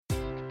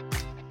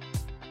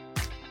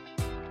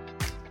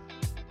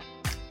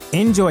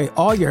Enjoy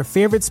all your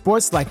favorite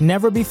sports like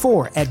never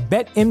before at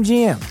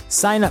BetMGM.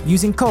 Sign up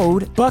using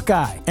code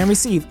Buckeye and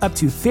receive up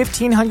to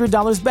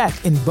 $1,500 back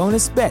in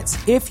bonus bets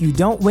if you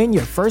don't win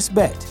your first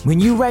bet. When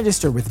you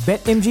register with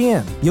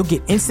BetMGM, you'll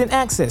get instant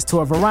access to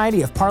a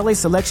variety of parlay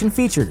selection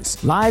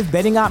features, live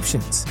betting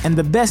options, and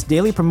the best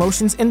daily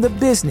promotions in the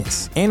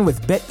business. And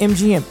with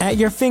BetMGM at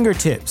your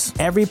fingertips,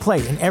 every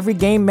play and every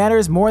game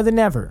matters more than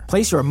ever.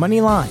 Place your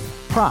money line,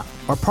 prop,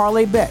 or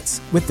parlay bets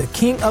with the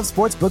king of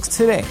sportsbooks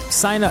today.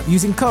 Sign up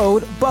using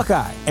code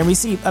Buckeye and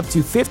receive up to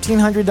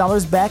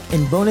 $1,500 back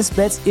in bonus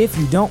bets if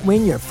you don't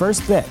win your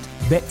first bet.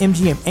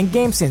 BetMGM and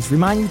GameSense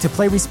remind you to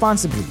play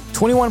responsibly.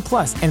 21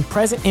 plus and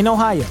present in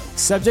Ohio,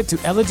 subject to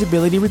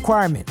eligibility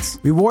requirements.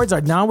 Rewards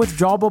are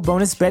non-withdrawable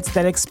bonus bets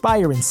that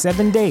expire in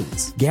 7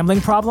 days. Gambling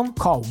problem?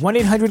 Call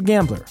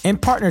 1-800-GAMBLER. In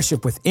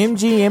partnership with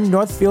MGM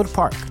Northfield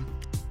Park.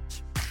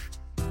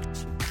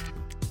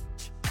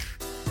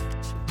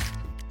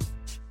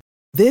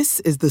 This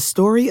is the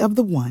story of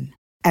the one.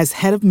 As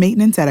head of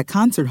maintenance at a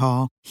concert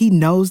hall, he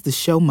knows the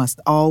show must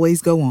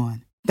always go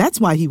on. That's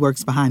why he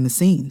works behind the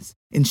scenes,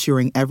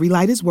 ensuring every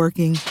light is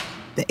working,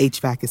 the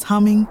HVAC is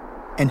humming,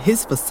 and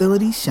his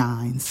facility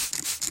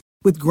shines.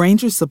 With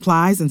Grainger's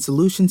supplies and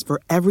solutions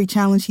for every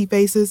challenge he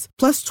faces,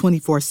 plus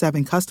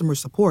 24/7 customer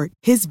support,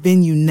 his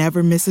venue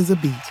never misses a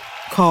beat.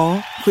 Call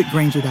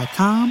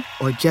quickgrainger.com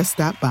or just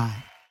stop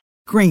by.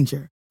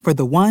 Grainger, for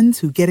the ones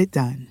who get it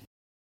done.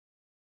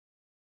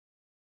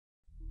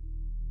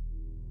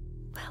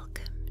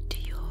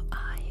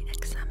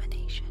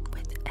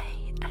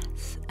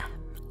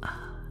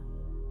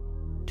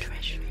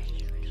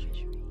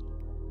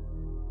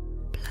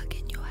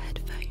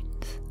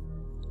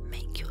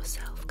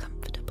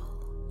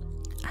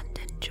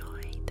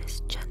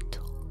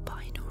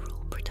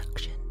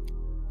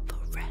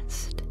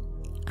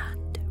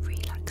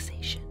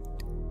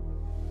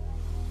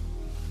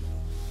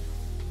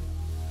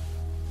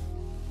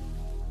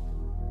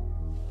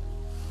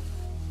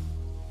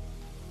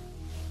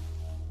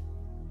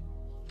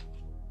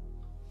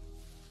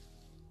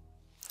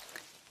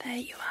 There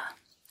you are,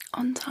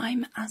 on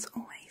time as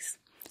always.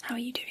 How are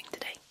you doing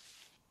today?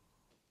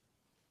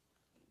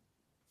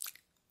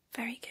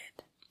 Very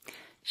good.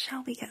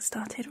 Shall we get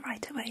started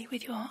right away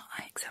with your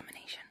eye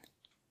examination?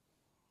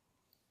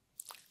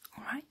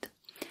 Alright,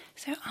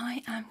 so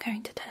I am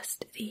going to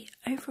test the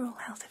overall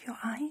health of your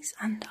eyes,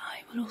 and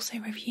I will also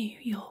review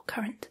your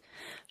current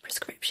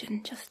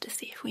prescription just to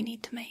see if we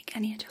need to make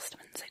any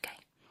adjustments, okay?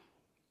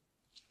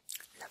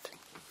 Lovely.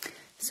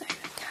 So,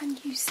 can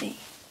you see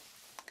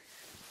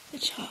the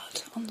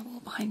chart on the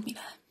wall behind me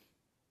there?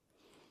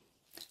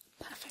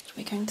 Perfect,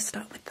 we're going to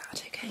start with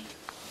that, okay?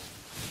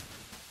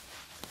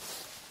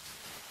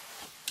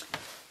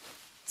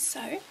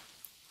 So,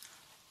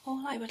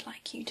 all I would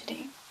like you to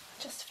do,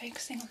 just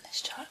focusing on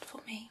this chart for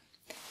me,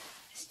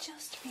 is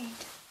just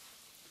read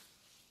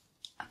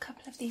a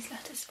couple of these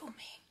letters for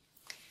me.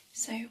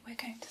 So we're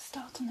going to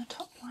start on the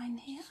top line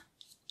here.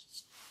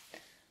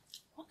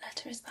 What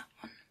letter is that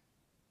one?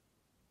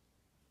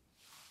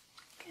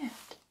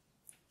 Good.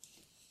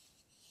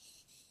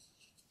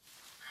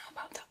 How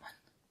about that one?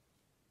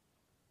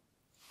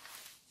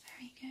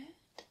 Very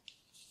good.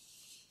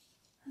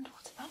 And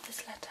what about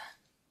this letter?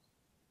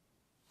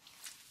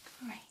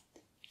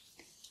 Great.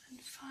 And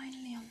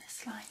finally on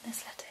this line,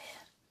 this letter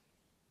here.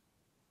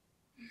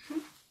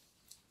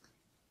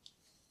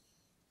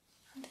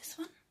 And this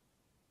one?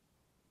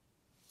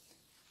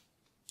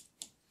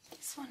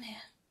 This one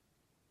here.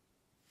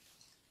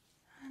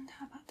 And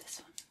how about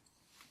this one?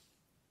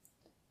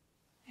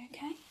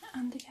 Okay,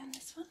 and again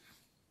this one.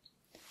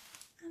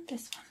 And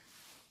this one.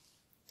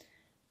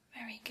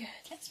 Very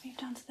good. Let's move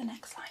down to the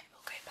next line.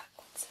 We'll go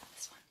backwards on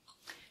this one.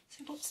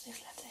 So what's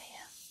this letter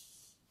here?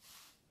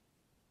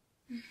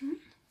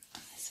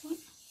 And this one.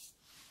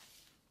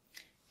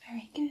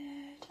 Very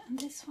good. And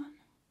this one.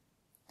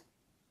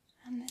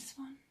 And this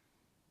one.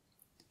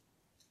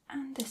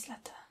 And this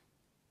letter.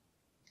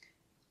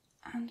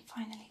 And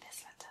finally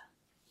this letter.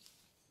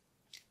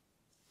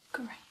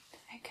 Great.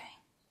 Okay.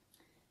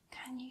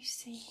 Can you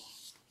see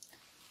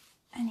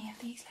any of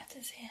these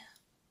letters here?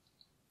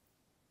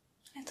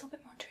 A little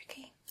bit more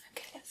tricky.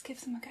 Okay, let's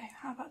give them a go.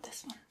 How about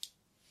this one?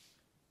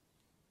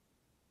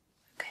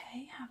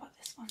 Okay, how about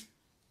this one?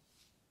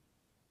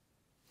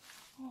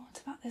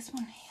 What about this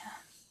one here?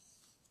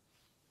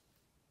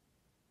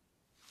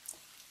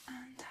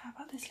 And how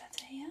about this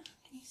letter here?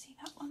 Can you see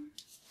that one?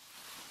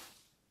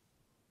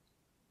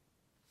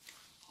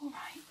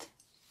 Alright,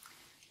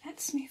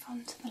 let's move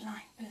on to the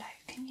line below.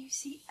 Can you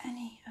see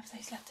any of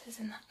those letters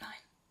in that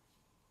line?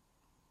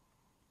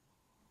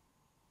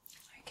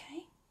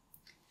 Okay,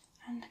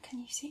 and can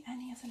you see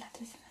any of the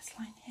letters in this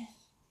line here?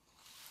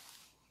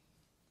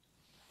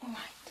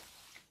 Alright,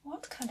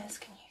 what colours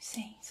can you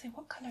see? So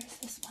what colour is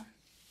this one?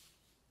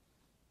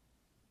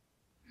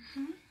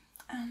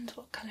 And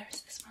what colour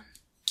is this one?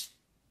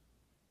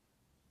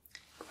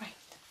 Great,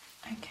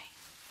 okay.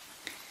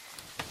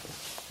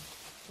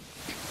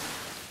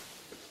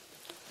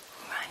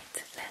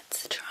 Right,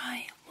 let's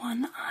try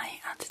one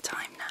eye at a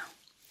time now.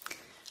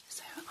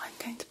 So I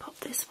I'm going to pop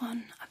this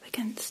one up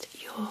against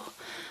your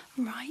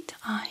right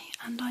eye,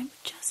 and I would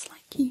just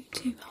like you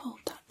to hold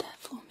that there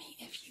for me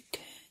if you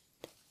could.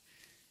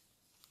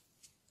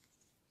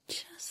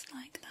 Just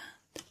like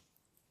that.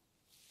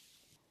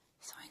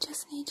 So I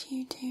just need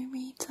you to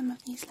read some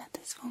of these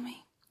letters for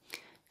me,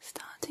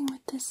 starting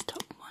with this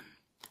top one.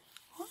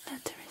 What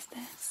letter is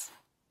this?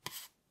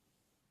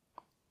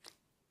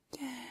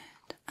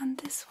 Good. And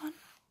this one?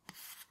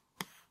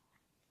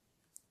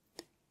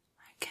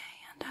 Okay,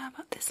 and how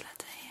about this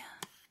letter here?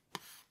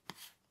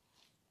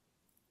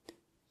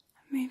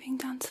 I'm moving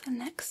down to the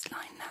next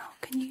line now.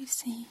 Can you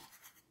see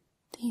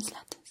these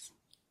letters?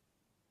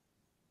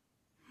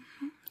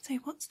 So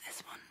what's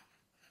this one?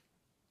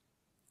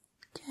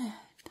 Good.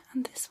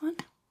 And this one?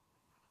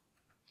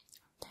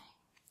 Okay.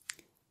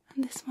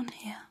 And this one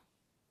here?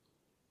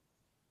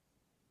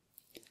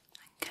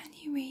 And can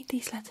you read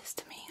these letters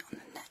to me on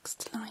the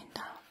next line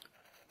down?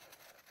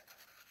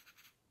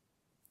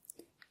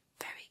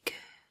 Very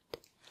good.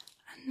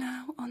 And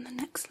now on the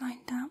next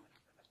line down,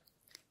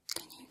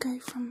 can you go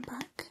from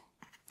back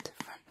to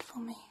front for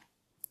me?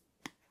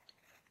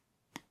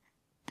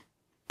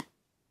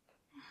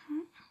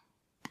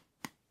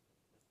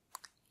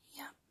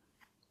 Yep.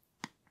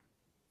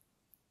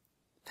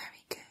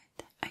 Very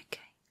good. Okay.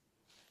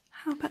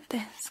 How about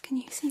this? Can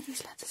you see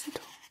these letters at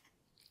all?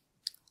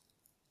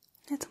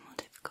 A little more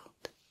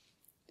difficult.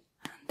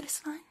 And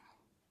this line?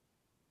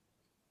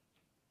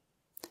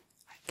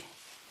 Okay.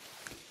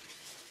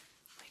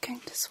 We're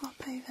going to swap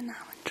over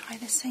now and try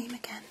the same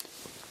again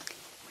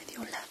with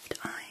your left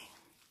eye.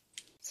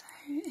 So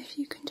if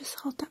you can just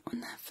hold that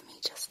one there for me,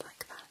 just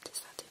like that. Is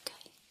that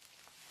okay?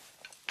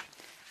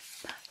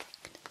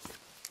 Perfect.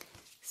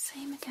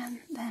 Same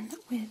again then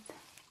with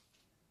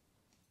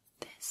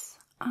this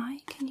eye.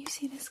 Can you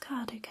see this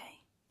card okay?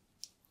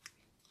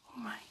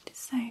 Alright,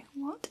 so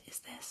what is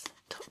this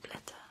top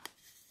letter?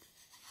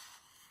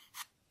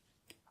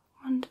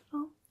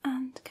 Wonderful.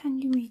 And can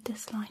you read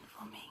this line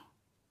for me?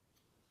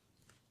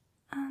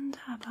 And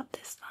how about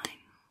this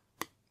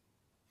line?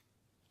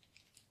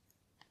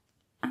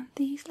 And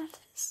these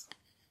letters?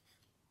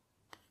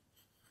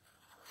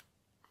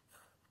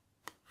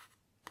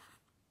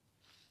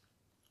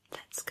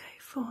 Let's go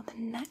for the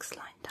next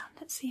line down.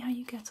 Let's see how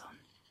you get on.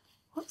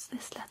 What's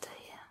this letter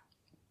here?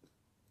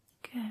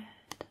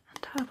 Good.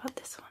 And how about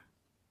this one?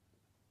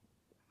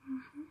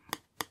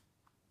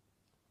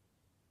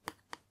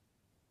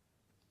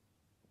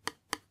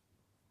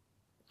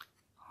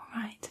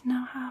 Alright,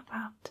 now how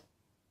about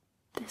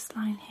this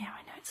line here?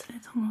 I know it's a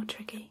little more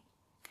tricky.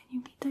 Can you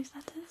read those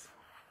letters?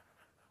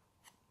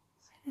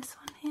 So this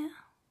one here.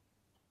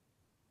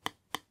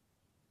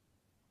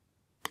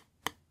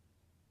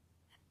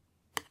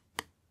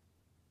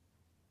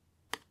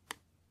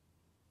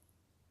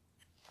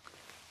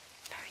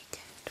 Very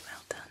good,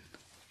 well done.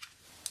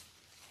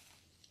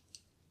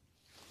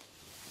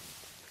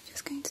 I'm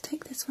just going to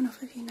take this one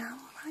off of you now,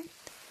 alright?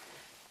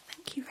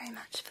 Thank you very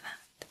much for that.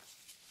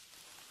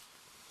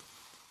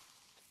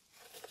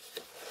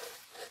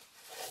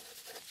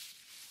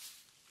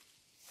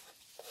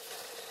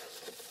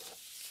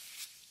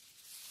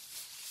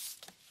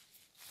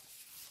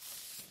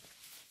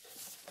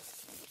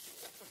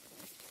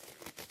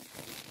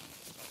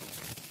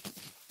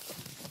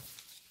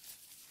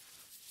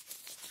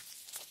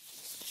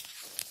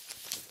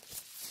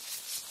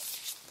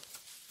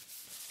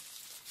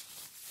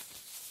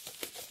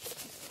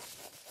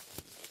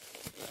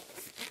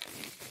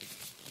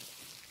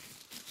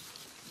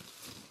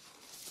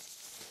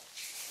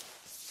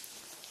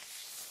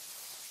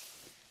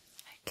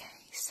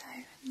 So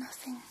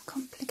nothing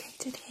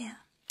complicated here.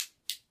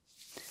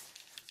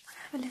 I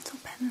have a little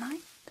pen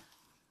light.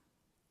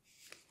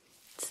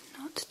 It's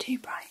not too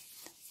bright.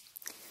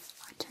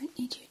 I don't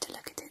need you to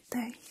look at it though,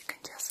 you can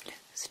just look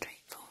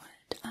straight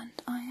forward, and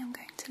I am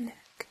going to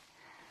look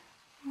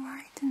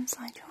right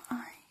inside your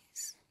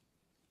eyes.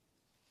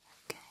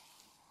 Okay.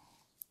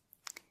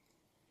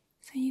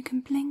 So you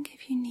can blink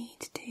if you need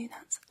to,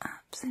 that's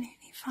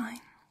absolutely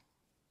fine.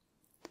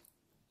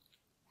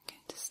 I'm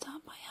going to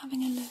start by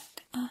having a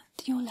look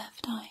at your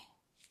left eye.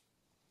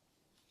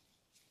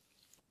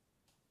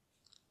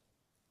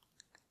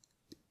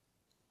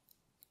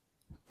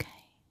 Okay.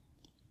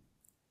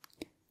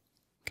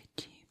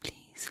 Could you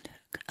please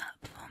look up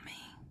for me?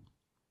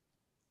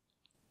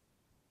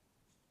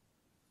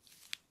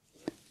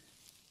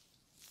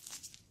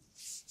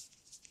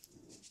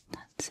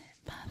 That's it,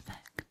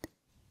 perfect.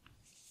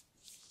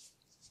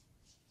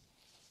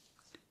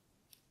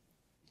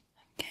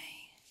 Okay,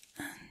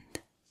 and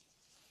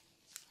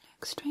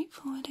look straight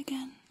forward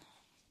again.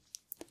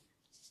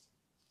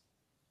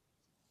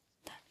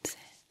 That's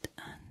it,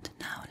 and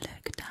now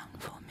look down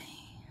for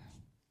me.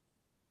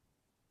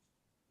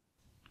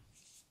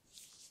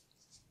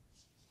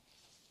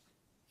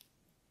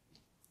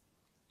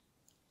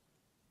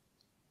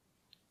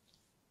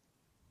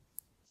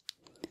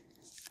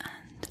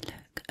 And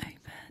look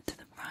over to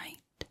the right.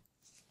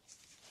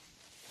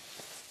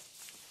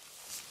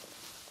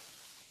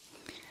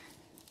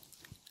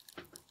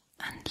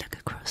 And look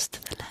across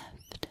to the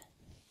left.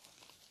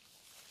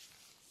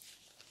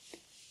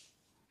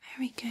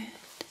 Very good.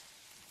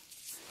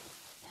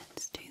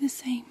 Let's do the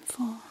same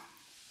for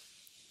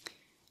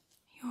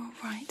your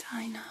right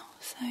eye now.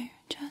 So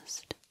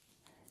just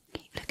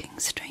keep looking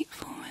straight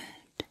forward.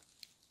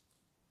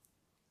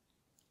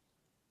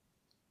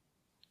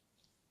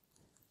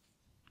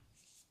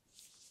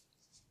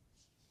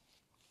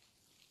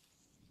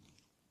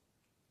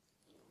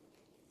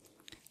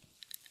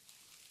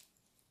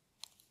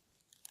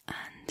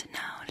 And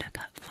now look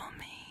up for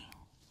me.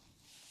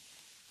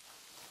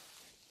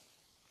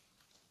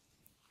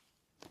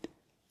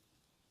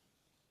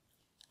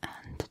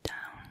 And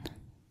down.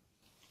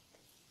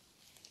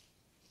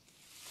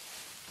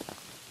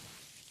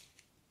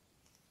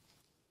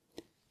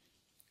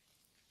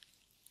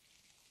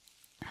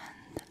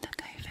 And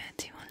look over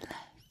to your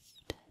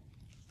left.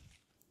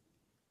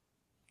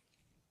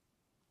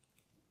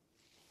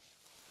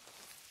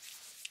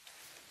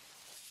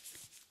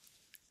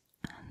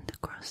 And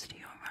across to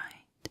your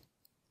right.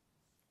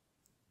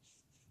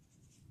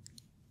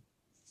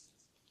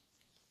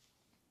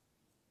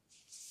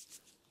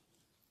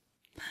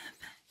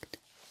 Perfect.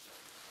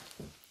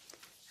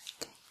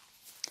 Okay.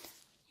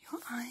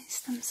 Your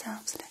eyes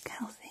themselves look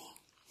healthy,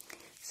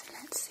 so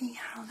let's see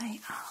how they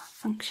are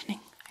functioning.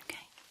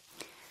 Okay.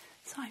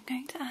 So I'm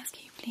going to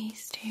ask you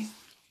please to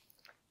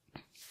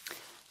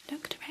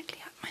look directly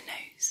at my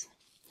nose.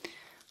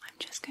 I'm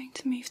just going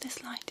to move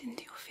this light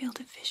into your field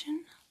of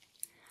vision,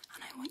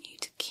 and I want you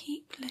to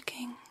keep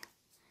looking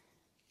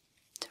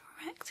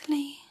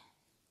directly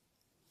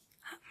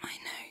at my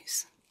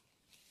nose.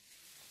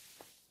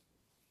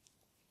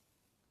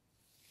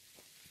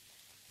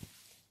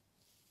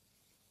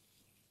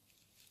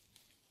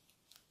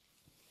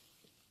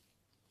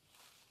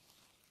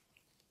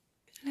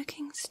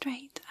 Looking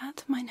straight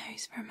at my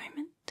nose for a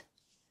moment.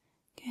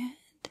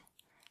 Good.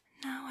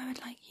 Now I would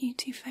like you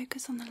to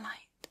focus on the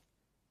light.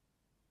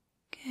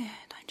 Good.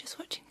 I'm just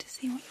watching to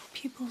see what your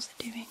pupils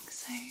are doing,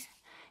 so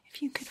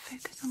if you could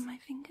focus on my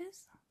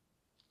fingers.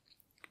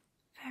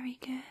 Very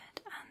good.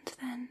 And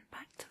then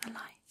back to the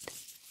light.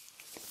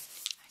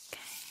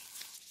 Okay.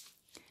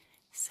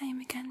 Same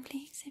again,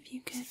 please. If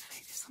you could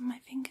focus on my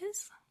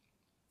fingers.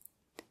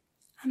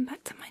 And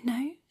back to my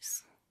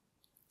nose.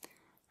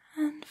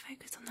 And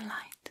focus on the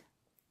light.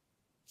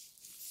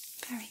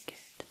 Very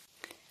good.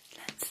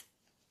 Let's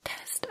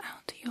test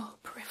out your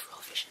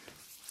peripheral vision.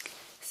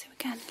 So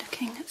again,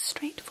 looking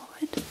straight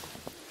forward,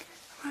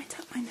 right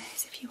up my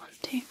nose if you want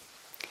to.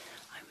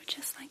 I would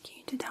just like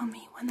you to tell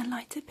me when the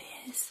light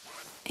appears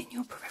in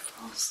your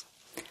peripherals,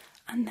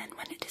 and then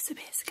when it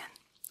disappears again.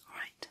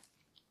 Alright.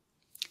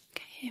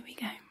 Okay, here we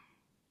go.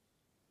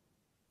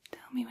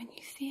 Tell me when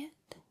you see it.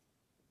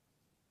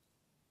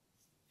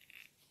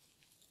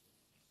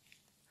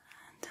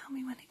 Tell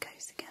me when it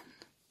goes again.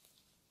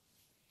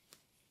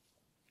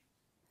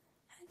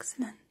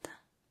 Excellent.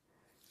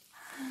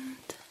 And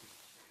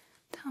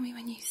tell me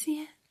when you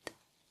see it.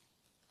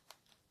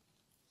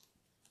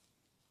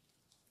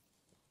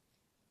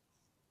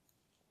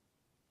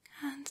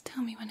 And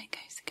tell me when it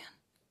goes again.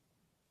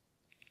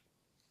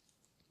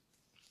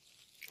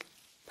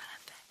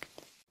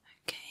 Perfect.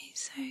 Okay,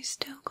 so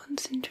still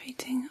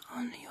concentrating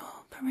on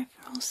your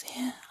peripherals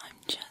here. I'm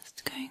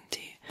just going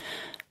to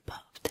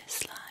pop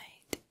this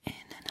light in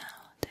and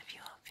out of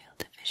your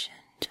field of vision,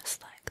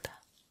 just like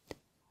that.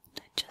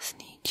 I just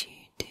need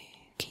you to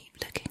keep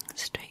looking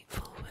straight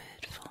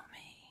forward for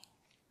me.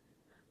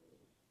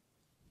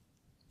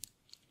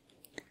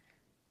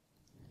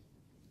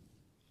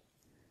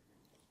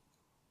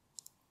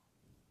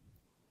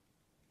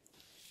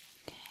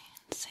 Okay,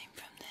 and same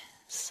from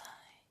this side.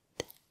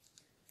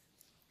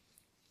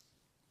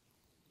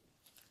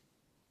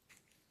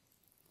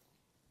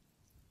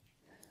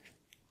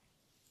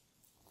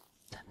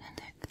 I'm going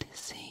to look to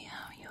see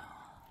how your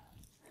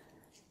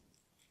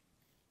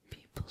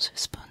pupils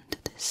respond to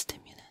this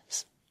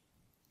stimulus.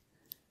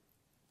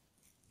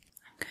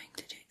 I'm going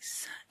to do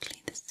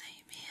exactly the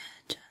same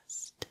here,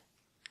 just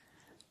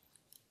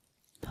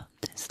pop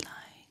this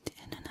light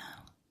in and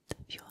out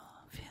of your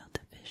field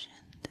of vision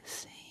to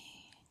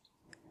see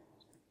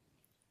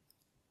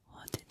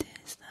what it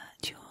is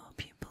that your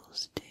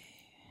pupils do.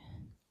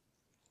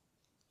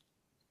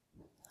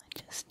 I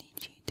just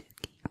need you to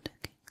keep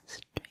looking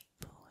straight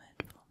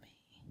forward for me.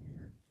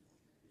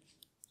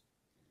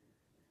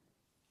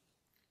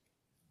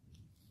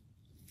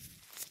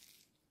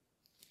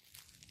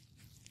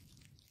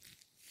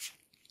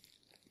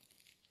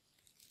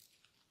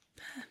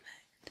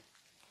 Perfect.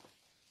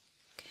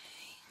 Okay.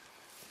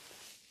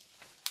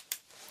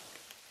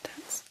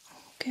 That's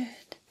all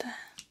good there.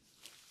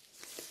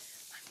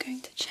 I'm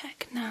going to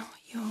check now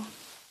your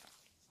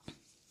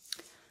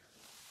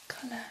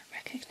colour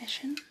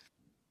recognition.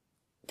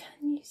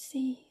 Can you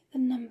see the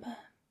number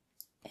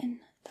in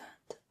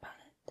that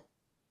palette?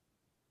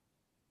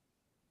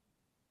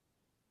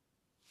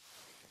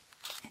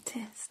 It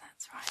is,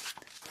 that's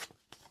right.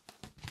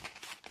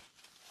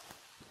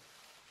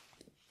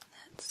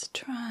 Let's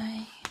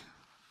try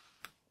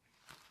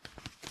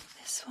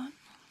this one.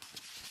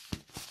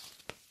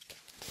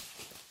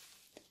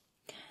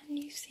 Can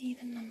you see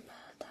the number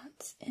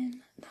that's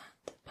in that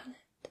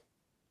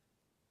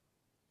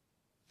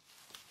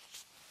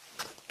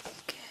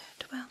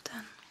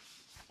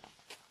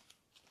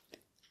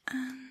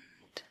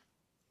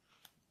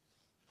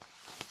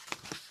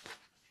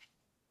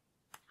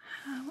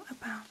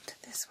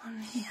this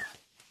one here.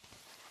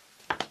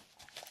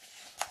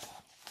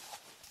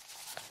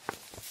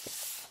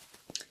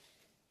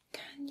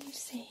 Can you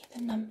see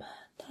the number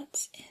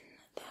that's in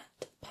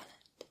that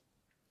palette?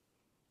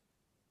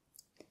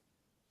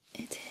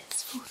 It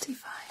is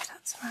 45,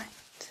 that's right.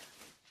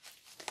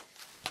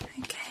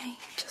 Okay,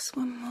 just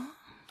one more.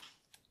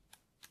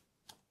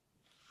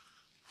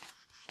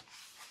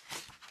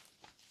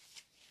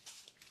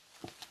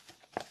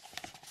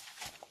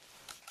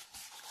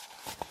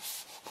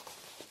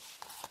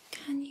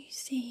 Can you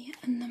see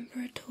a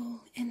number at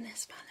all in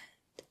this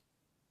palette?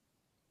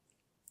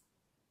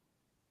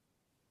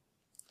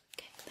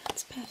 Okay,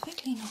 that's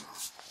perfectly normal.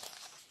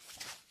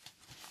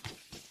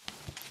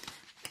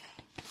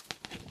 Okay.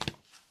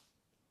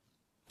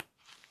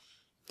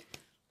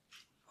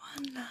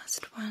 One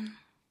last one.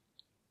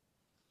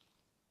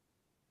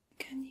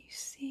 Can you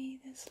see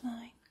this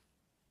line?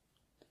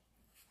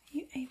 Are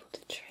you able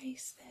to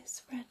trace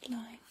this red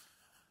line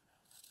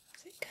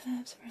as it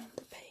curves around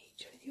the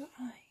page with your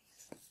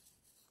eyes?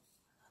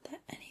 Are there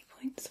any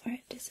points where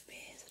it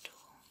disappears at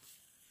all?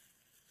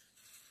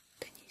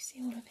 Can you see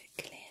all of it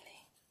clearly?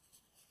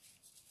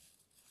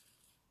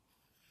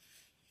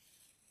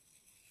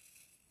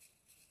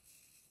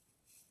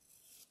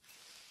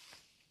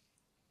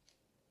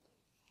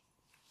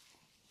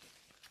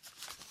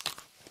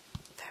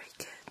 Very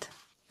good.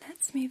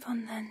 Let's move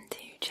on then to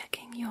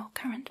checking your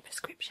current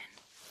prescription.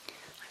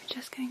 I'm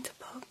just going to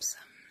pop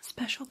some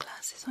special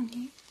glasses on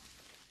you.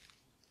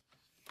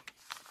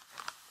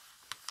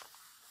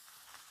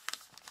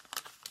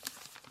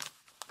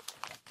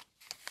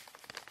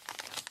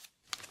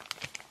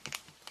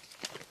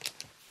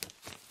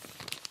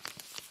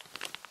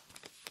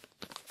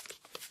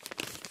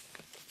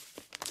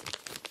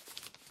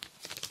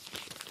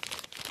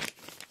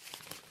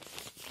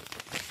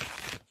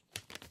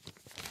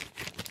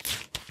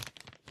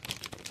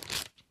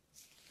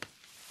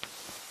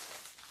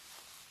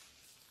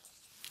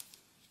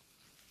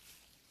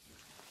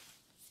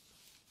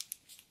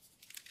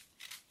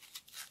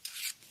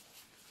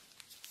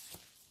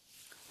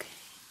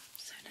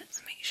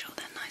 Make sure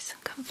they're nice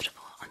and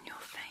comfortable on your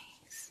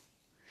face.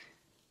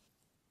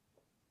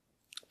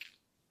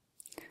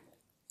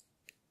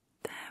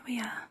 There we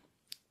are.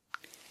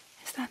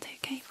 Is that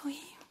okay for you?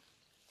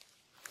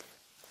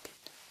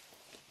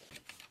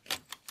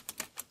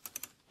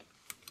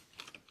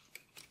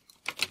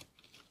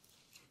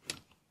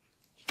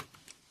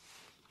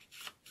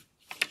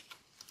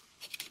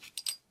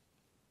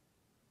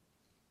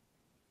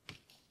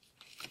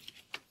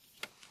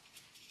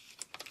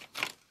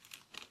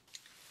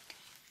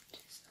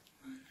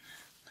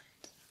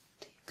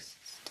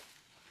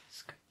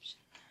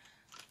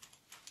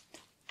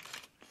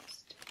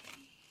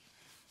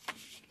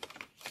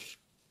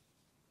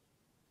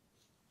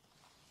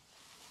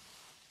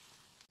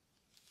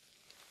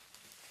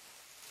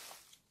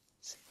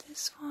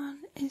 This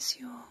one is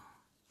your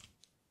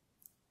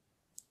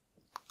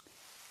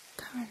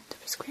current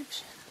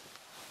prescription.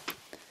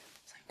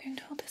 So I'm going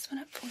to hold this one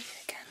up for you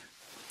again.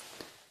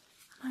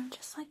 And I would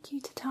just like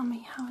you to tell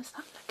me, how is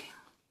that looking?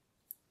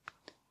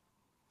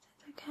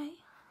 Is it okay?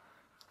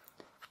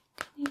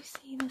 Can you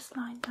see this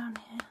line down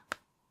here?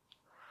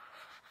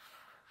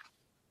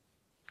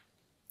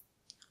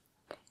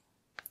 Okay.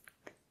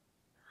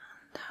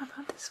 And how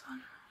about this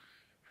one?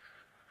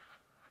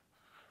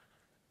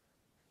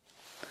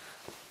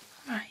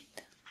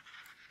 Right.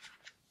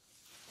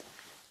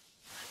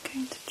 I'm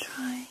going to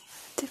try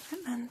a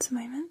different lens a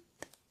moment.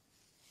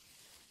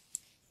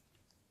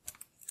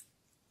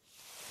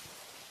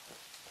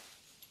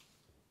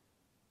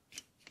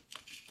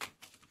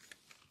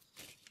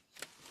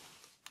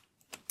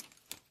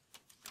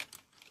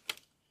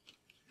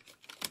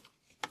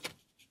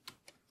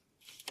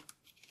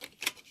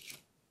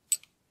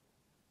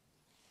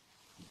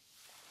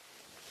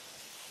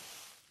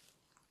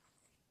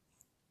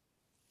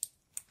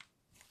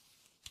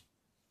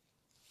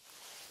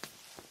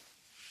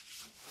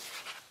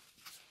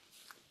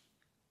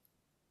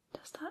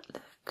 Does that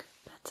look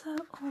better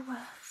or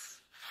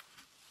worse?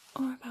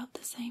 Or about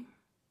the same?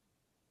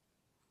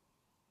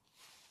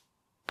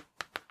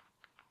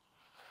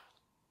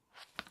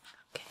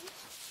 Okay.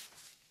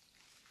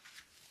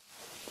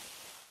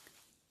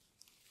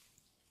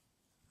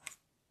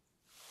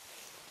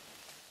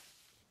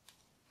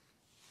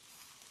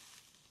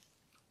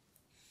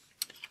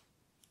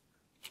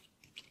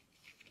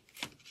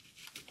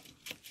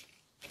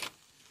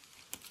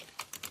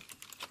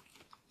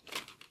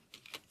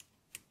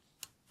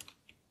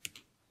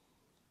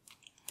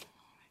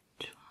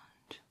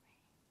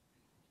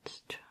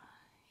 Let's try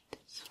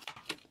this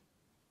one.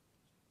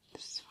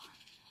 This one.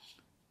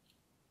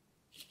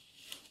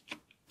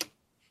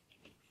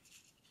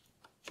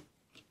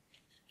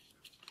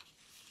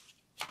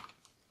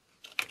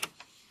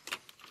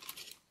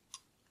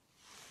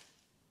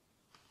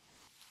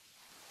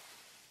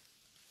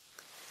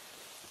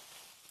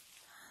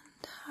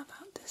 And how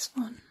about this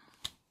one?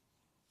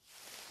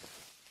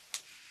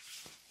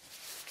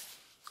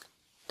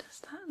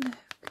 Does that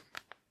look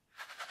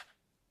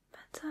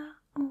better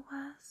or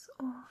worse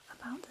or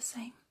about the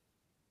same?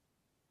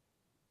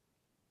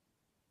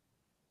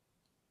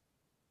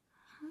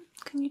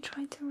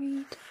 try to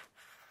read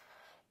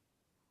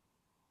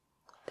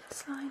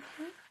this line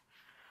here?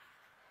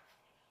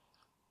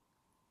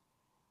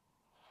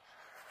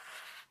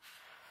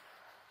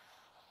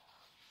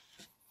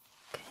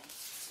 Okay.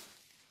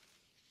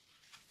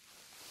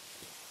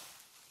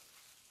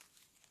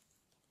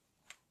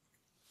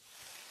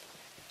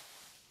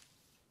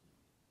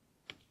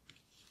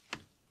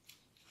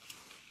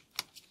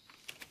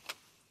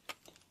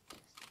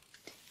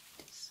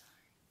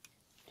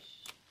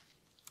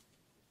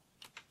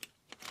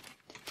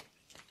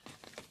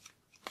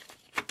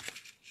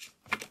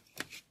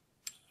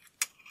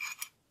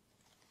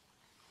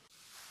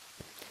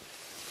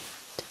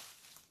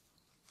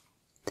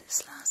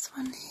 This last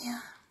one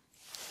here,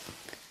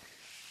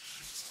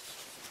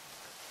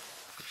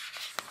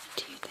 what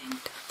do you think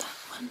of that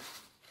one?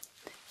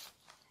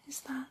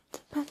 Is that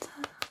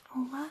better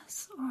or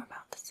worse or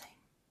about the same?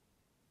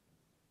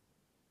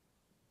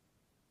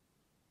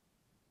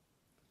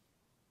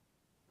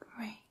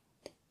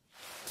 Great.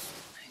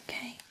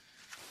 Okay.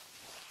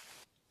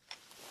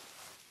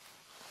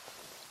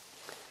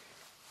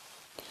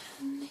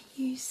 Can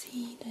you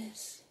see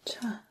this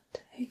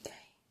chart? Okay.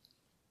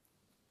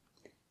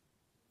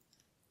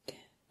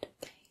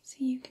 Okay, so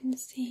you can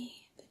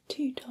see the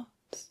 2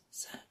 dots,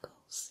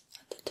 circles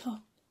at the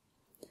top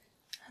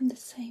and the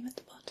same at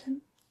the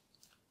bottom.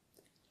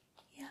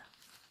 Yeah.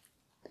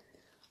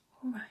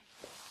 Alright.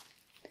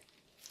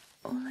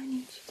 All I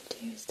need you to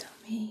do is tell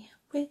me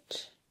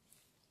which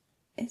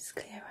is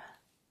clearer.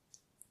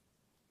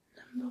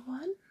 Number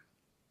 1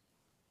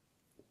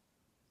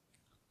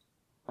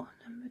 or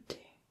number 2?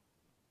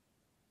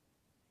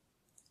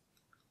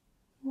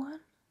 1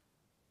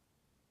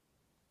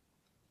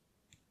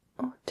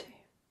 or 2?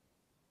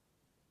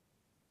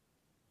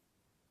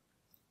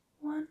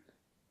 1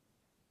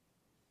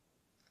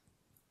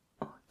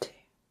 or 2?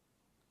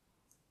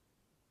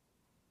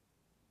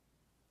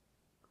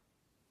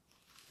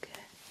 Good.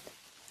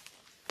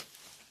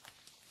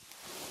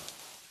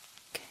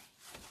 Okay.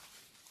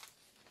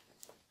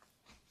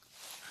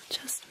 I'll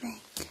just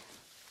make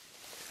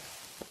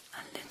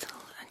a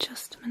little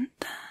adjustment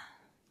there.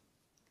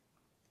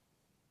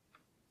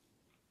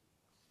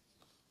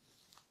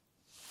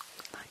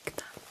 Like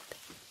that.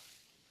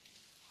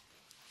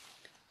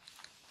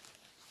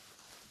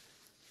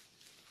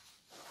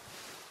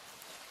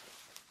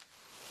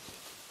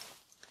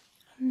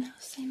 And now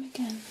same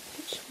again,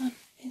 which one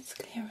is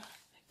clearer?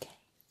 Okay.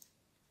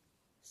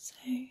 So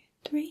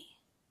 3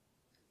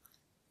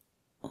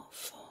 or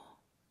 4?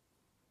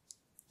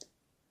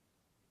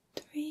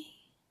 3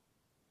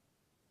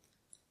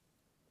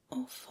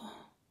 or 4?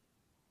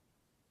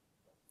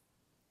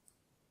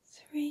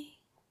 3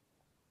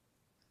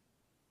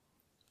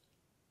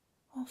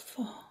 or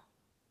 4?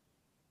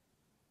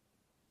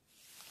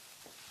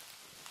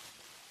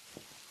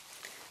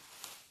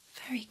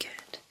 Very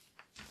good.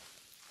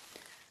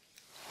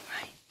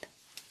 Right.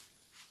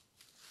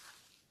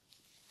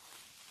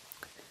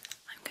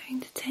 I'm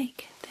going to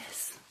take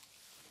this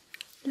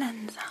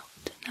lens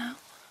out now.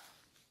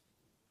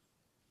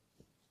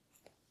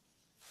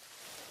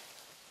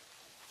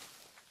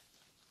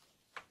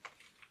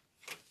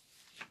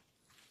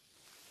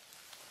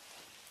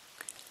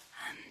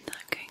 And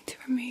I'm going to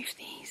remove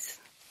these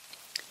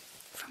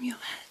from your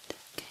head,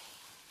 okay?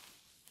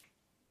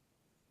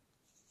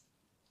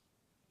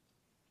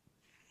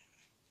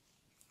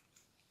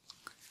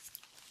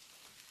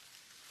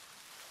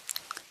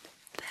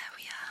 There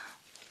we are.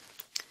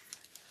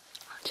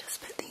 I'll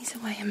just put these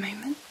away a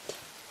moment.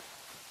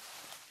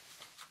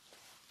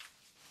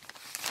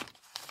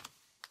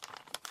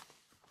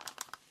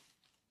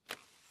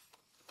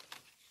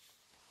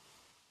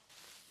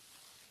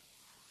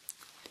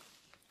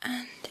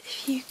 And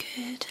if you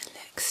could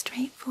look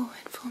straight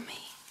forward for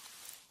me,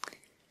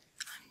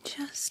 I'm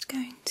just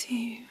going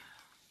to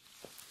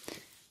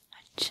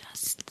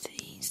adjust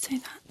these so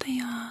that they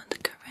are the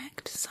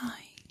correct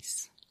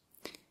size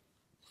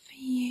for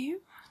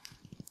you.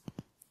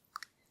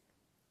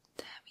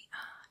 There we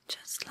are,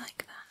 just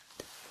like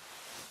that.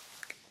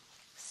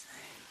 So,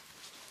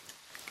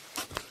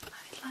 I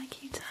would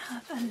like you to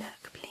have a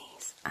look,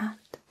 please, at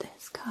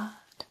this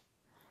card.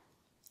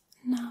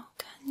 Now,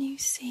 can you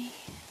see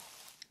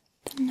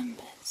the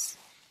numbers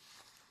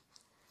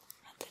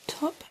at the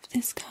top of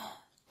this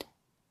card?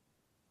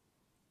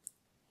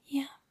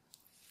 Yeah.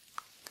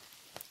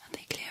 Are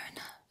they clear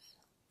enough?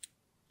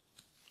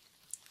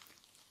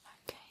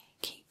 Okay,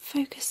 keep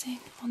focusing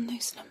on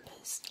those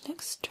numbers.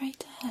 Look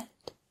straight ahead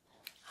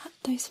at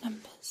those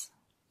numbers.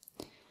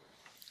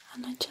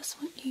 And I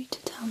just want you to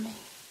tell me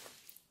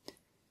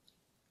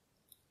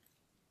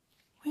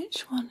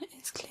which one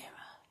is clearer.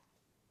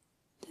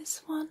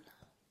 This one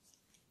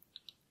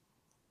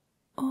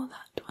or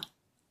that one?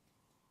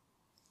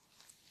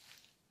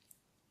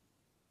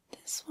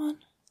 This one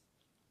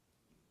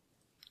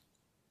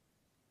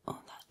or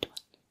that one?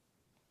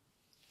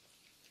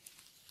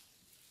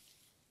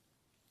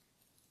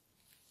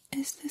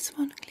 Is this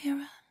one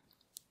clearer?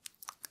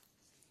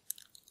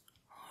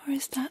 Or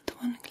is that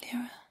one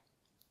clearer?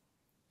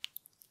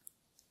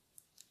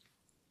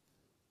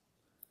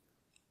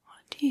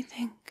 do you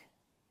think?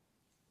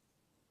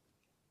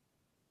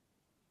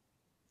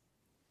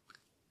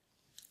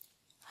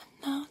 And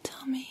now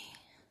tell me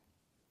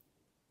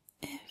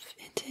if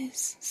it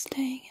is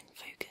staying in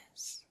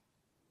focus,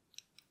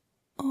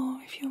 or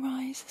if your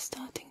eyes are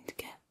starting to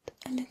get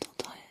a little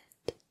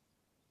tired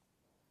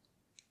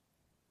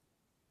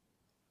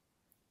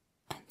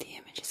and the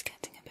image is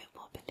getting a bit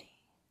wobbly.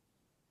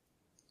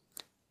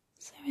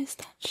 So is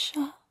that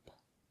sharp,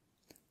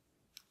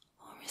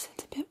 or is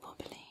it a bit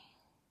wobbly?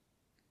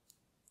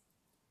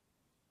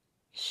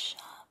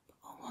 Sharp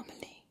or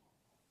wobbly?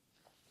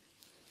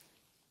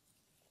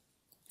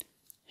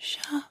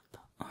 Sharp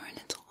or a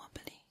little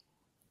wobbly?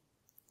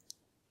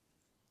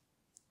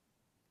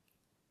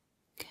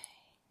 Okay,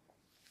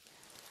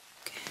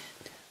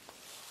 good.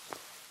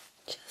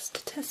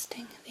 Just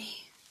testing the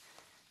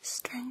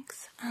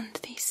strength and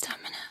the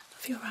stamina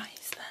of your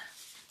eyes there.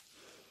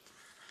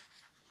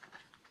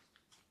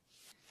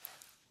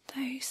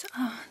 Those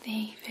are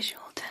the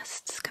visual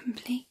tests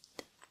complete.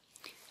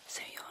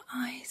 So your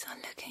eyes are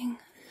looking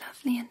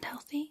lovely and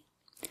healthy.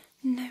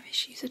 No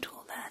issues at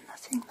all there,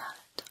 nothing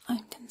that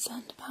I'm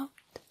concerned about.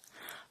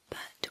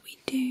 But we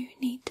do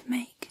need to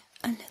make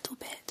a little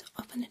bit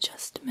of an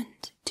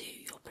adjustment to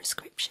your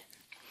prescription.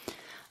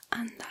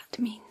 And that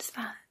means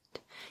that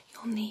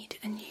you'll need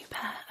a new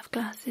pair of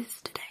glasses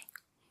today.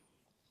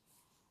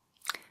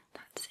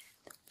 That's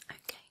it.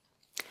 Okay.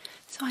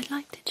 So I'd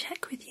like to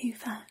check with you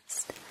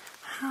first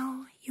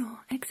how your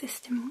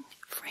existing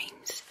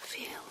frames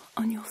feel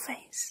on your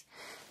face.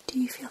 Do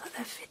you feel that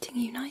they're fitting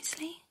you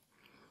nicely?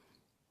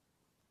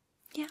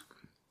 Yeah.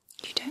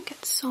 You don't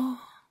get sore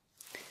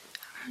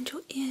around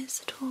your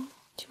ears at all.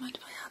 Do you mind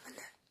if I have a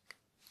look?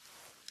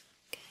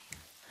 Okay.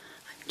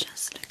 I'm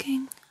just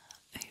looking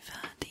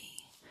over the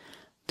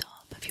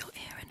top of your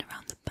ear and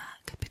around the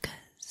back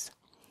because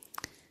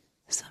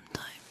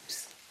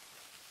sometimes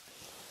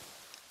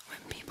when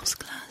people's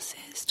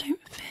glasses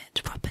don't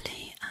fit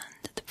properly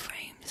and the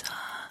frames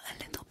are a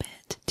little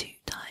bit too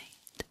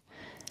tight,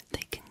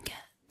 they can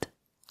get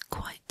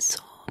quite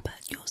sore,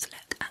 but yours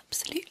look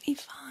absolutely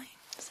fine,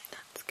 so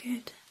that's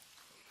good.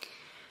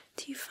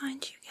 Do you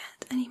find you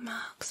get any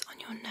marks on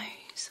your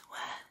nose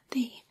where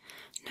the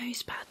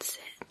nose pads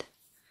sit?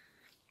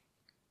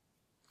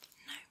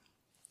 No?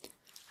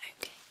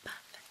 Okay,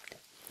 perfect.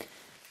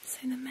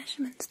 So the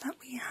measurements that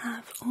we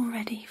have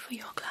already for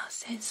your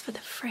glasses for the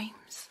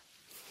frames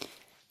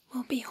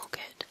will be all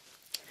good,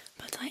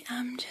 but I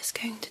am just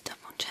going to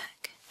double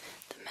check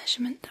the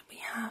measurement that we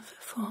have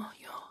for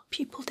your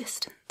pupil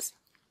distance.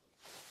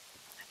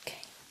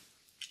 Okay.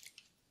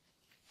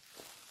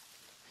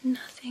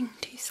 Nothing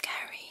too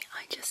scary,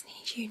 I just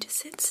need you to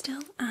sit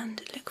still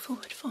and look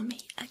forward for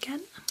me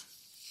again.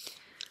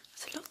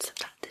 So lots of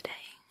that today.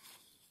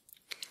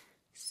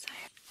 So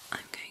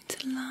I'm going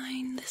to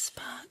line this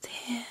part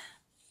here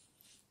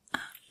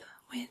up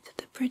with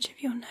the bridge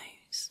of your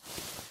nose.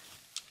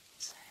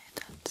 So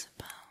that's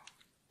about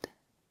there.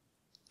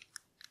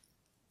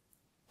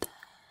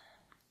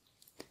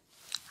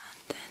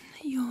 And then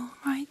your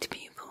right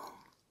pupil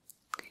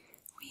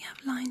we have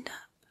lined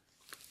up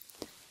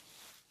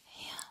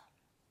here.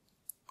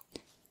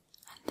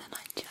 And then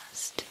I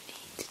just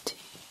need to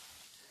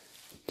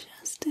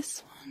adjust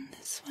this one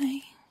this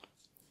way.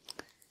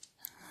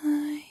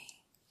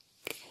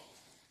 Like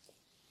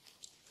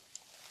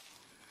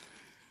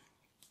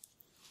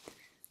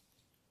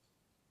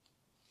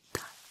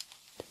that.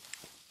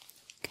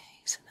 Okay,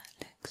 so that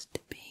looks to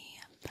be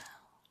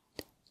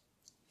about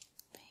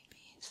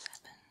maybe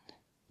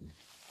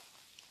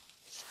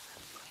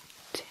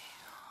 7.2.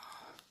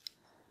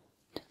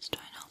 Just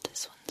try and hold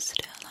this one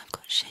still. I've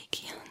got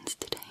shaky hands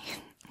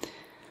today.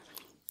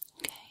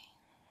 Okay.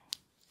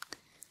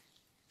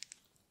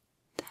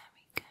 There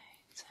we go.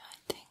 So I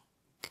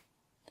think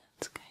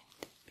that's going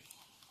to be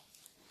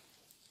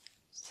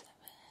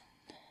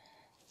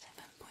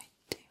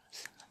 7.2 or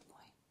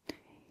 7.3.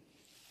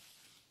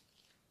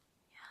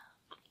 Yeah.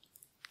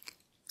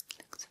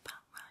 Looks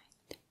about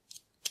right.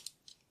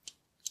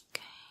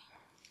 Okay.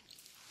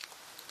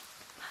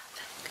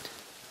 Perfect.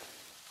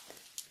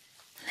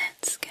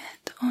 Let's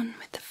get on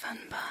with the fun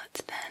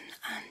part then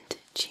and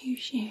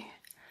choose you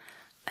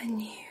a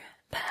new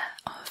pair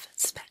of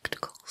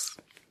spectacles.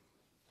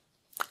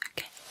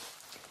 Okay,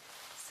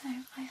 so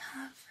I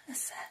have a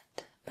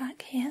set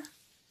back here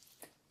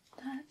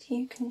that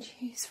you can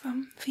choose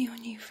from for your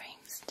new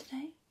frames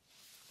today.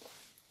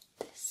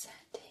 This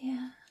set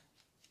here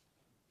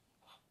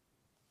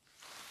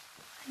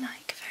I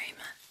like very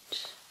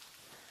much.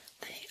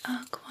 They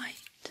are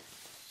quite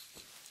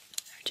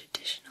a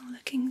traditional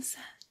looking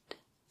set.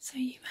 So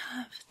you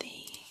have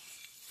the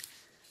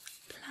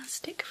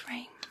plastic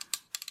frame,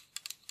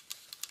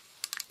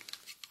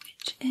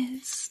 which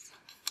is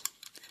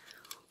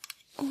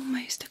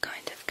almost a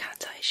kind of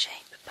cat-eye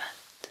shape,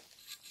 but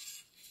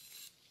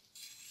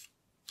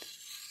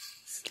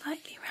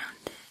slightly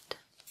rounded.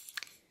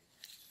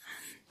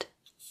 And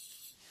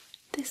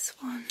this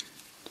one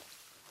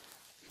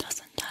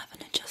doesn't have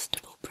an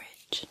adjustable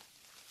bridge,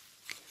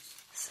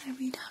 so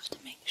we'd have to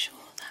make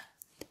sure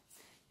that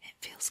it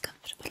feels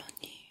comfortable.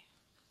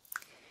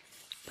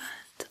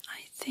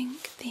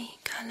 think the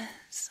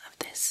colours of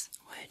this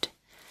would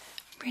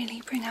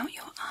really bring out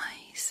your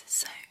eyes,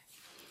 so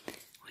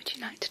would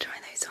you like to try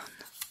those on?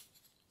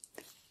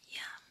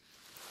 Yeah.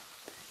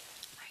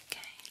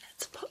 Okay,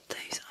 let's pop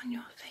those on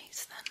your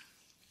face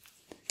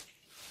then.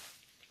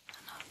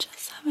 And I'll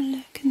just have a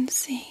look and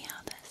see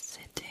how they're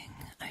sitting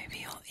over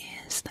your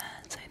ears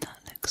there, so that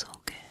looks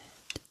all good.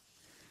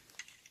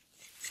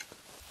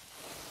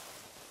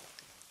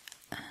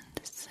 And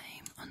the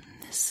same on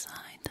this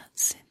side,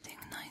 that's sitting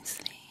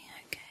nicely,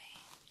 okay.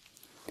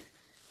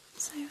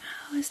 So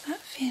how is that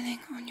feeling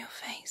on your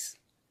face?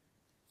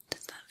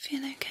 Does that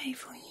feel okay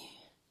for you?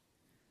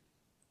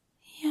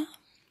 Yeah?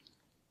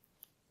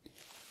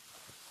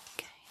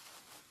 Okay.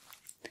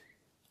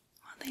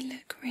 Well, they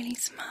look really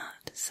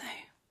smart, so...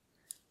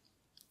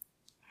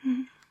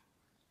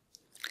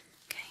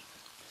 Okay.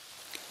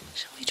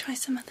 Shall we try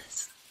some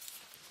others?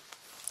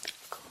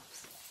 Of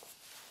course.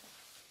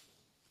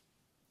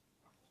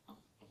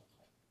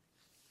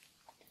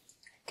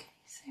 Okay,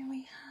 so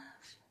we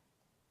have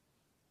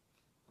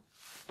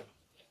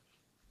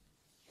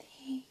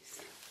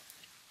these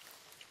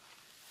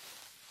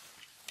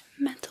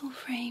metal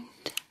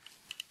framed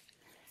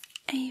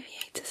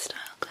aviator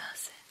style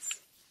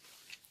glasses.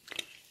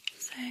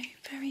 So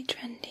very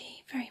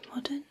trendy, very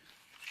modern.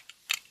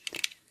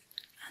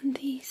 And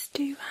these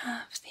do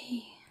have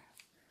the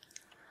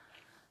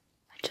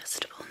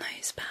adjustable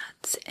nose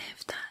pads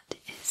if that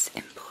is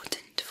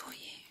important for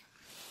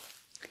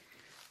you.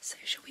 So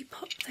shall we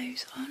pop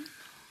those on?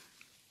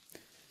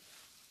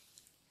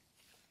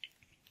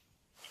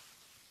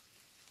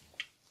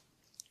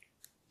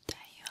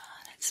 There you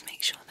are, let's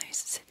make sure those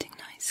are sitting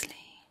nicely.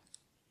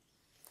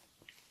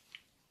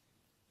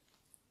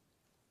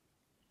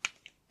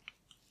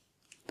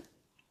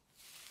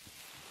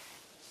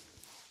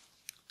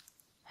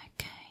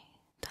 Okay,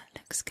 that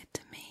looks good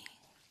to me.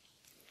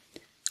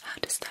 How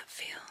does that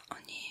feel on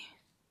you?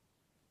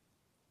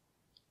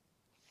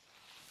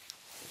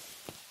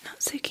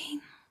 Not so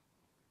keen?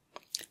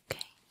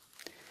 Okay,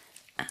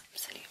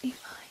 absolutely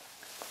fine.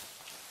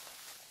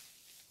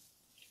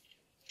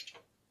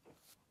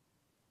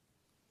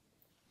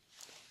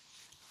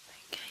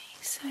 Okay,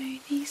 so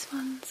these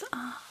ones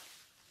are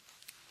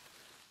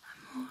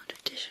a more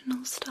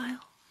traditional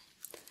style,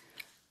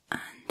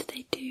 and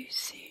they do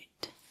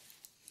suit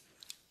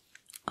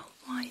a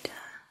wider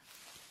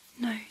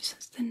nose,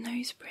 as the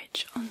nose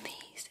bridge on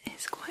these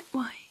is quite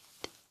wide.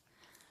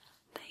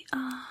 They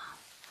are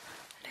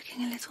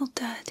looking a little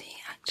dirty,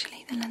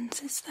 actually, the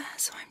lenses there,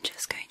 so I'm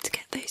just going to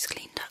get those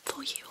cleaned up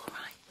for you,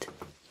 alright?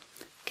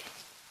 Okay.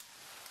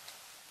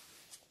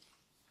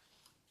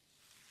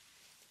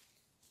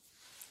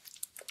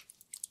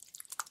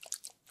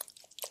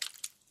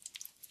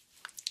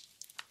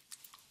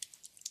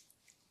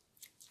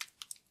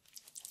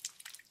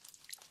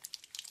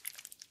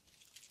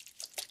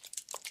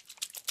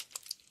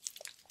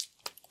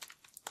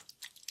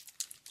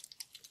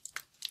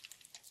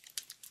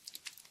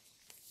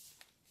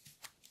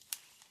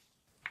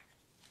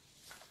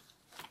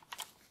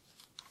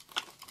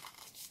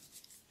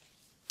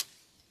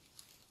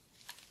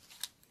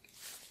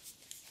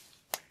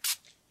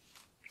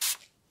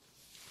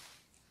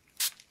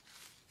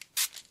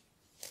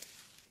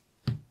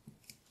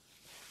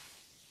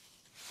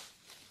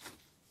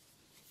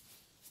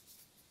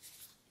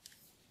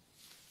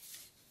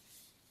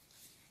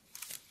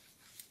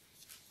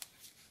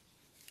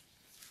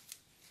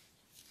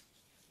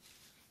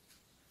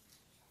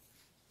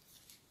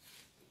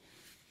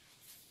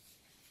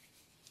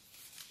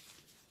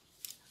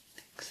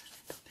 Looks a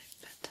little bit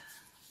better.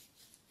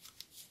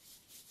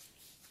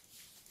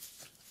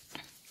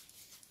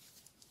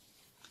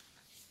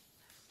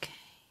 Okay,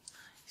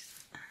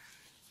 nice and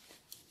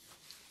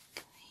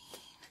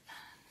clean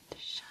and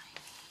shiny.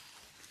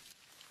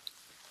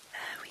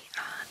 There we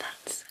are,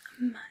 that's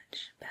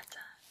much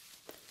better.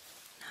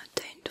 Now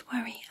don't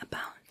worry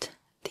about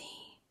the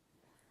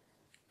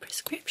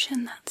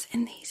prescription that's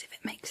in these if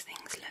it makes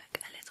things look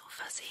a little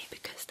fuzzy,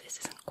 because this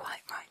isn't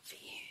quite right for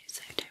you,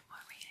 so don't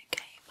worry,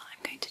 okay? But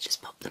I'm going to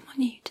just pop them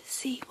on you to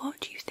see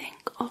what you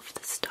think of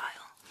the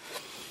style.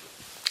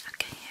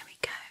 Okay, here we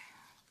go.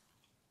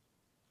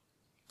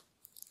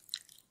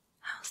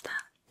 How's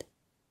that?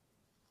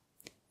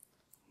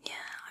 Yeah,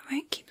 I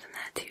won't keep them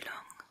there too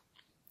long.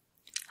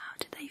 How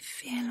do they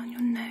feel on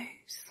your nose?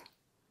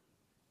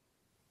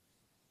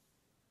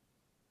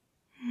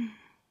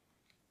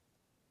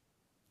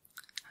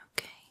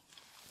 Okay.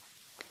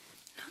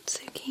 Not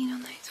so keen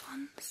on those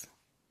ones?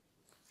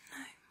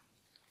 No.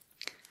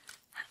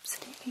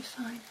 Absolutely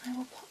fine. I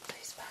will pop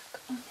those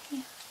back on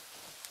here.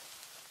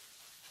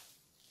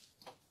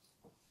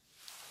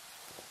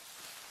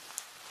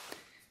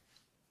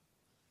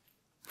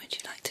 Would you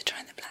like to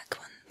try the black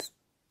ones?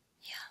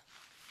 Yeah.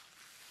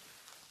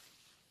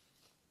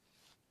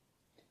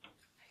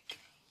 Okay.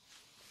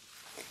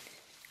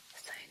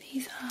 So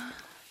these are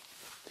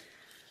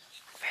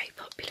a very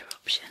popular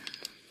option.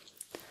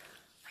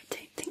 I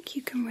don't think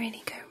you can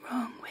really go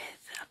wrong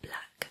with a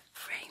black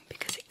frame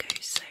because it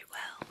goes so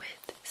well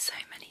with so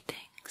many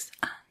things,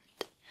 and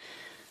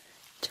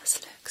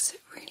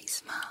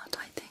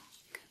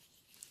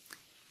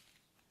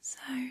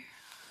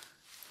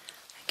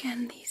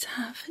and these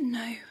have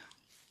no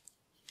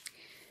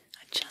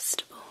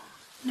adjustable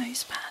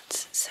nose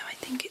pads, so I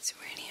think it's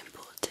really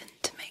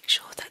important to make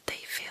sure that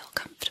they feel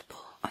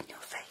comfortable on your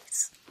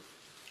face.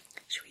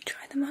 Should we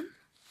try them on?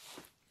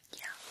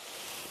 Yeah.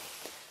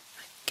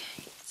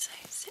 Okay, so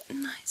sit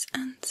nice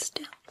and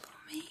still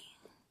for me.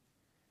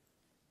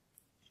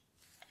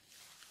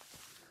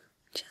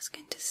 Just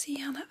going to see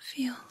how that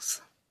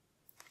feels.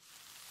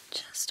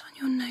 Just on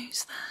your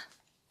nose there.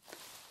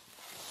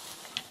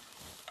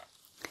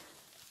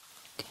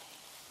 Okay.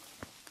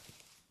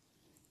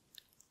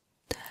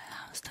 There,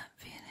 how's that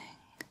feeling?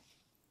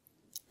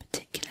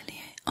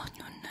 Particularly on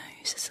your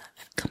nose, is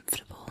that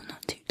comfortable,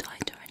 not too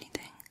tight or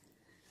anything?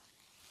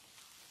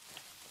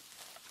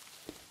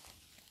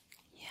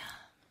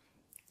 Yeah.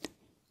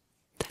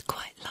 They're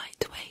quite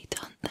lightweight,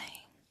 aren't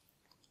they?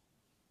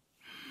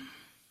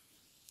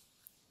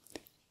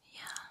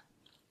 Yeah.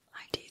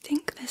 I do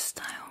think this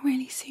style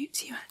really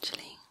suits you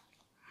actually.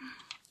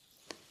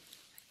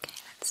 Okay,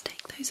 let's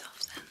take those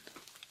off then.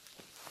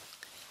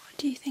 What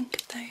do you think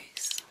of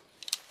those?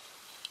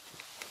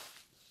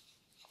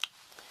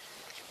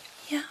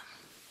 Yeah.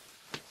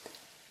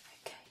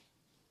 Okay.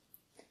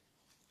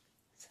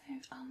 So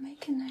I'll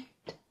make a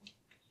note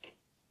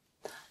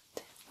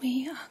that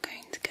we are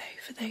going to go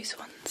for those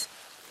ones,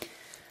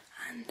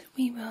 and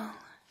we will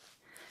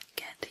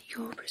get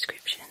your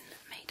prescription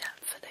made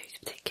up for those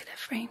particular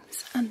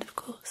frames, and of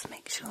course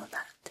make sure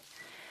that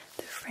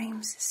the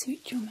frames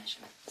suit your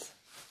measurements.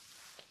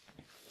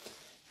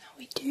 Now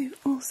we do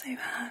also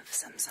have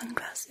some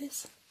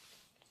sunglasses,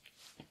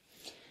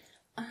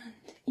 and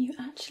you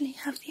actually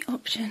have the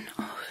option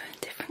of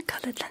different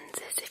coloured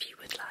lenses if you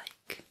would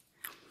like.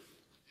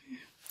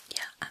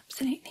 Yeah,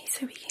 absolutely,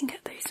 so we can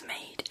get those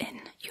made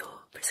in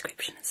your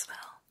prescription as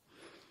well.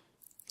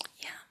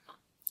 Yeah,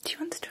 do you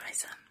want to try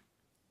some?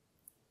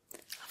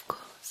 Of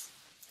course.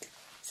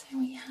 So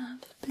we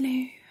have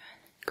blue,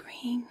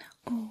 green,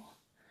 or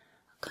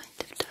a kind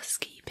of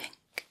dusky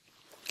pink,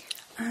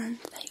 and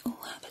they all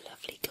have a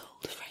lovely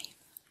gold frame.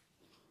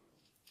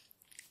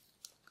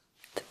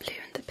 The blue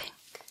and the pink.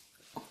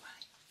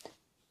 Alright.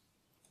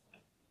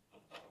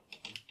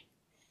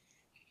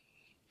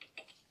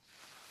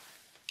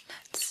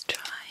 Let's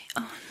try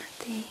on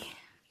the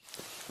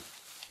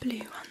blue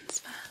ones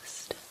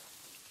first.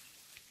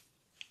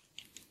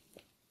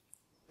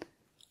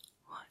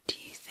 What do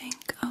you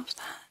think of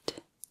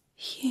that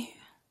hue?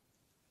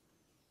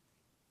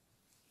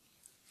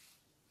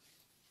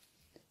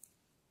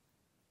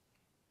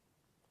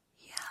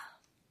 Yeah.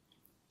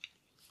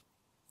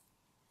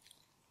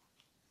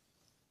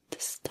 The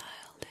style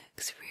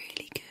looks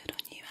really good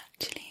on you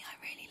actually. I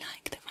really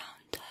like the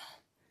rounder.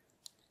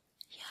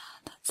 Yeah,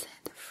 that's it.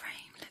 The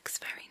frame looks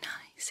very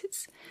nice.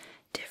 It's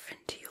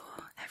different to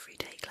your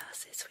everyday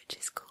glasses, which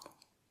is cool.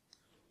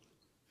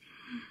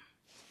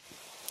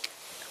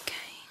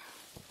 Okay,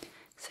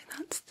 so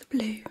that's the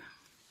blue.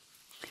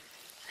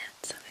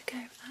 Let's have a go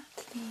at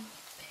the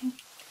pink.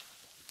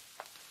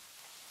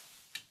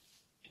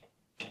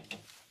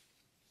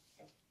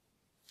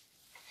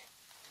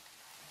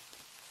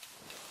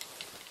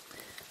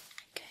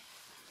 Okay,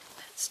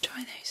 let's try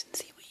those and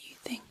see what you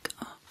think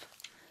of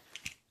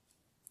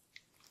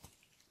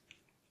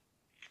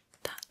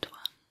that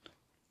one.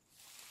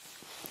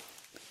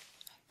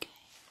 Okay,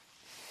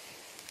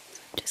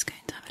 so I'm just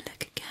going to have a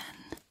look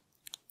again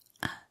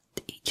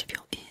at each of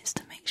your ears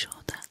to make sure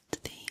that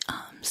the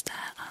arms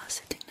there are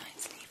sitting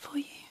nicely for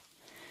you.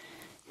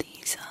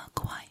 These are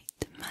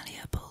quite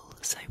malleable,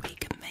 so we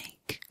can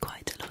make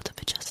quite a lot of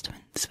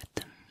adjustments with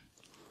them.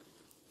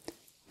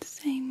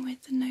 Same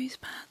with the nose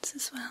pads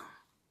as well.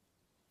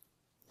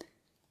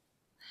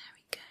 There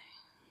we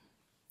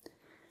go.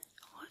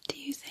 What do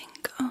you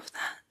think of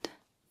that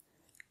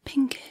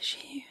pinkish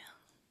hue?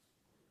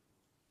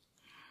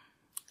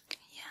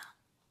 Yeah,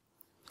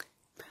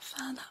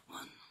 prefer that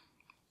one.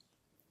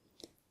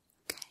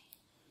 Okay.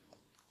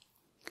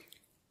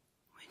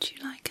 Would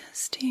you like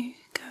us to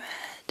go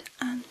ahead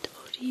and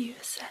order you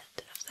a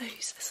set of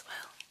those as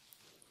well?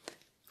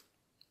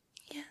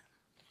 Yeah.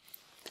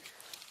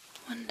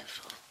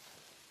 Wonderful.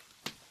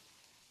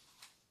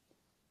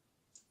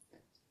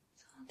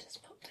 So I'll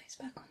just pop those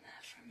back on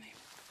there for a moment.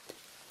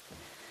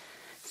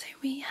 So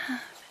we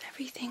have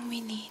everything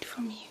we need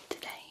from you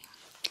today.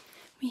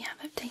 We have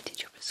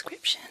updated your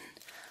prescription.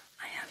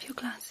 I have your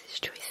glasses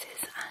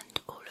choices and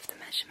all of the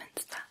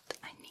measurements that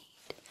I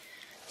need.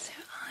 So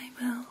I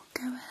will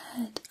go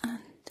ahead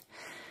and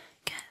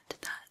get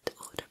that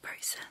order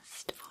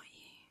processed for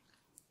you.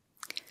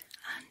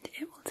 And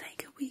it will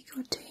take a week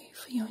or two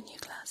for your new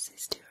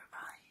glasses to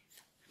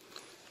arrive.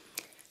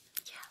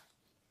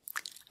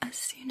 Yeah. As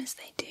soon as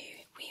they do,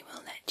 we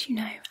will let you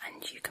know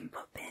and you can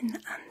pop in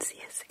and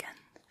see us again,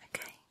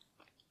 okay?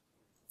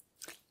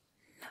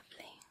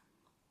 Lovely.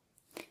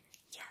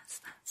 Yes,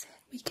 that's it.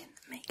 We can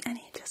make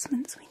any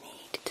adjustments we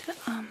need to the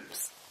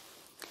arms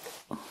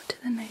or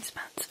to the nose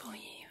pads for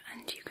you,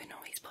 and you can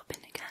always pop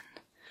in again.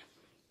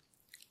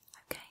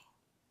 Okay.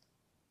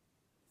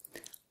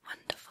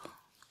 Wonderful.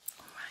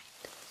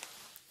 Alright.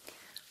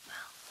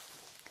 Well,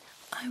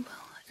 I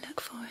will look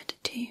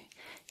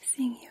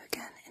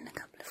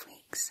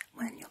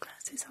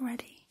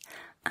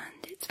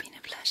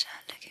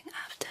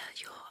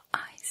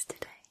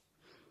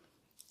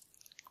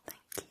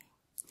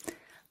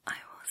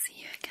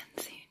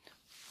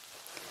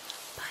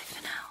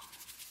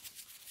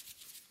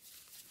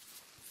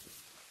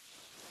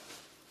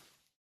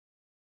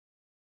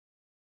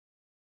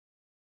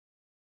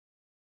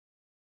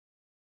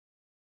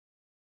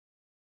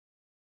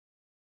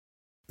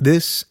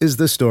This is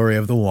the story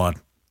of the one.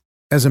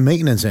 As a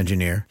maintenance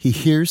engineer, he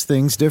hears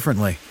things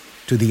differently.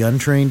 To the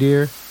untrained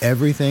ear,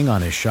 everything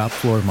on his shop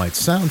floor might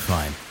sound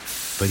fine,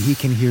 but he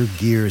can hear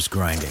gears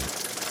grinding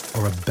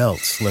or a belt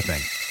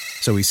slipping.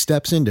 So he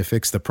steps in to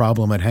fix the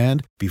problem at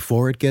hand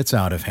before it gets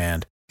out of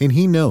hand. And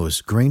he knows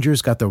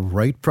Grainger's got the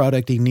right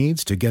product he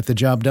needs to get the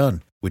job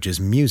done, which is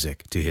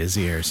music to his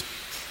ears.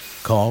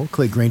 Call,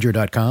 click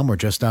Grainger.com, or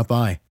just stop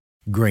by.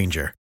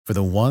 Grainger, for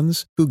the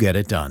ones who get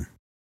it done.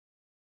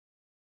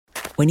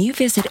 When you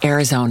visit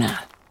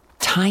Arizona,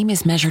 time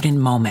is measured in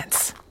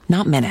moments,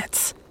 not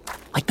minutes.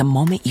 Like the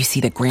moment you see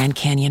the Grand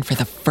Canyon for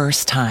the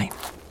first time.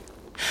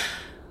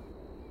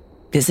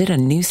 Visit a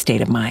new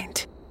state of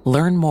mind.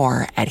 Learn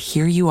more at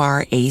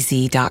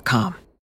hereyouareaz.com.